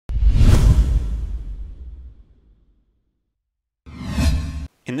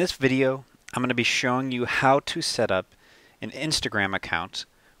In this video, I'm going to be showing you how to set up an Instagram account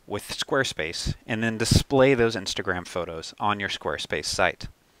with Squarespace and then display those Instagram photos on your Squarespace site.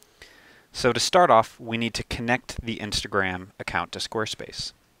 So to start off, we need to connect the Instagram account to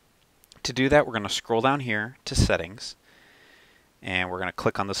Squarespace. To do that, we're going to scroll down here to Settings, and we're going to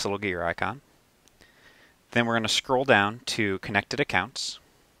click on this little gear icon. Then we're going to scroll down to Connected Accounts.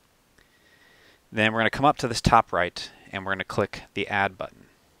 Then we're going to come up to this top right, and we're going to click the Add button.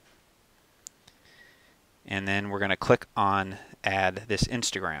 And then we're going to click on Add this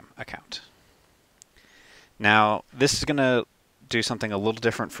Instagram account. Now, this is going to do something a little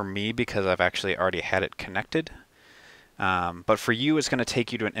different for me because I've actually already had it connected. But for you, it's going to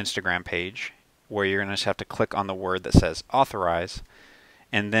take you to an Instagram page where you're going to just have to click on the word that says Authorize,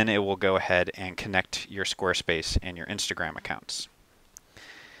 and then it will go ahead and connect your Squarespace and your Instagram accounts.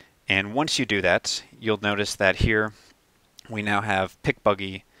 And once you do that, you'll notice that here we now have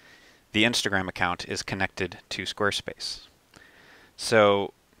PickBuggy. The Instagram account is connected to Squarespace.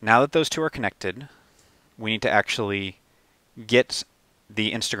 So now that those two are connected, we need to actually get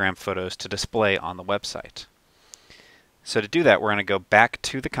the Instagram photos to display on the website. So to do that, we're going to go back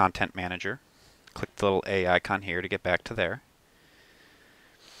to the Content Manager. Click the little A icon here to get back to there.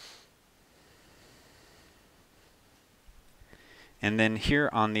 And then here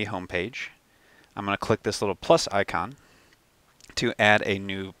on the home page, I'm going to click this little plus icon to add a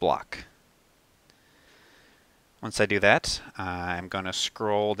new block. Once I do that, I'm going to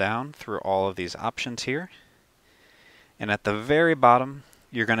scroll down through all of these options here. And at the very bottom,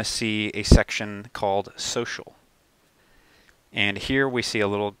 you're going to see a section called Social. And here we see a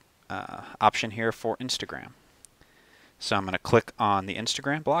little option here for Instagram. So I'm going to click on the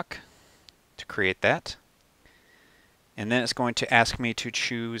Instagram block to create that. And then it's going to ask me to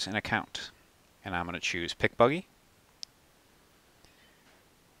choose an account. And I'm going to choose PickBuggy.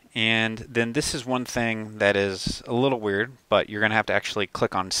 And then this is one thing that is a little weird, but you're going to have to actually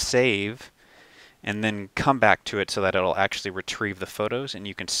click on Save and then come back to it so that it'll actually retrieve the photos and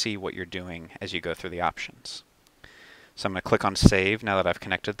you can see what you're doing as you go through the options. So I'm going to click on Save now that I've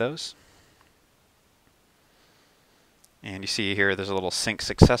connected those. And you see here there's a little sync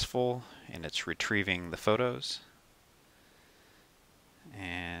successful and it's retrieving the photos.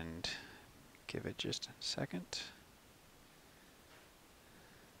 And give it just a second.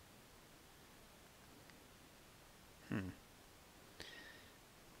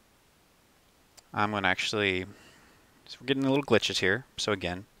 I'm going to actually, so we're getting a little glitches here. So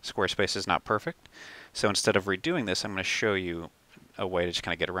again, Squarespace is not perfect. So instead of redoing this, I'm going to show you a way to just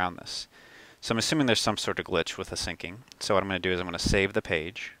kind of get around this. So I'm assuming there's some sort of glitch with the syncing. So what I'm going to do is I'm going to save the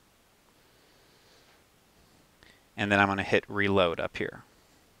page. And then I'm going to hit reload up here.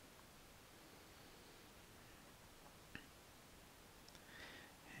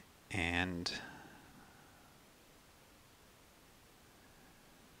 And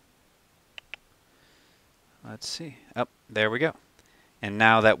let's see. Oh, there we go. And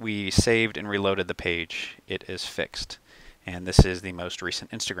now that we saved and reloaded the page, it is fixed. And this is the most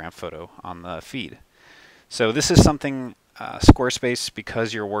recent Instagram photo on the feed. So this is something Squarespace,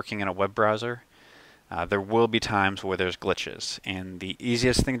 because you're working in a web browser, there will be times where there's glitches. And the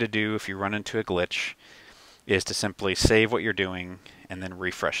easiest thing to do if you run into a glitch is to simply save what you're doing and then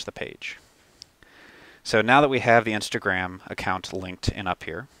refresh the page. So now that we have the Instagram account linked and up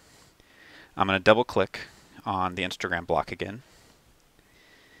here, I'm going to double click on the Instagram block again.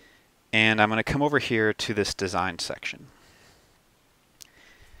 And I'm going to come over here to this design section.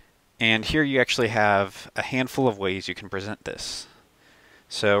 And here you actually have a handful of ways you can present this.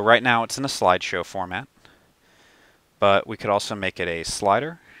 So right now it's in a slideshow format, but we could also make it a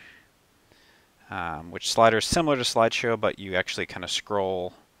slider, which slider is similar to slideshow, but you actually kind of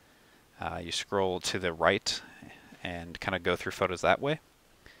scroll, you scroll to the right and kind of go through photos that way.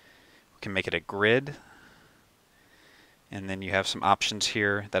 We can make it a grid. And then you have some options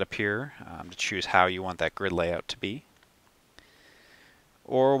here that appear to choose how you want that grid layout to be.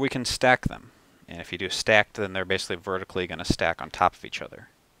 Or we can stack them. And if you do stacked, then they're basically vertically going to stack on top of each other.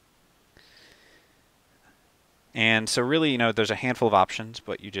 And so really, there's a handful of options,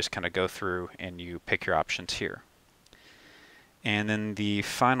 but you just kind of go through and you pick your options here. And then the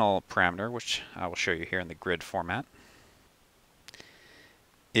final parameter, which I will show you here in the grid format,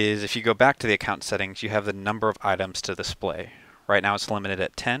 is if you go back to the account settings, you have the number of items to display. Right now it's limited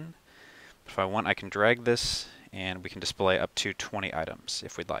at 10. If I want, I can drag this and we can display up to 20 items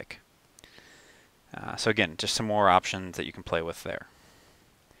if we'd like. So again, just some more options that you can play with there.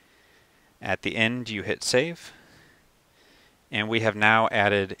 At the end, you hit save, and we have now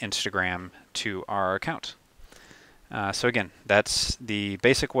added Instagram to our account. So again, that's the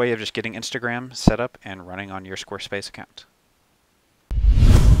basic way of just getting Instagram set up and running on your Squarespace account.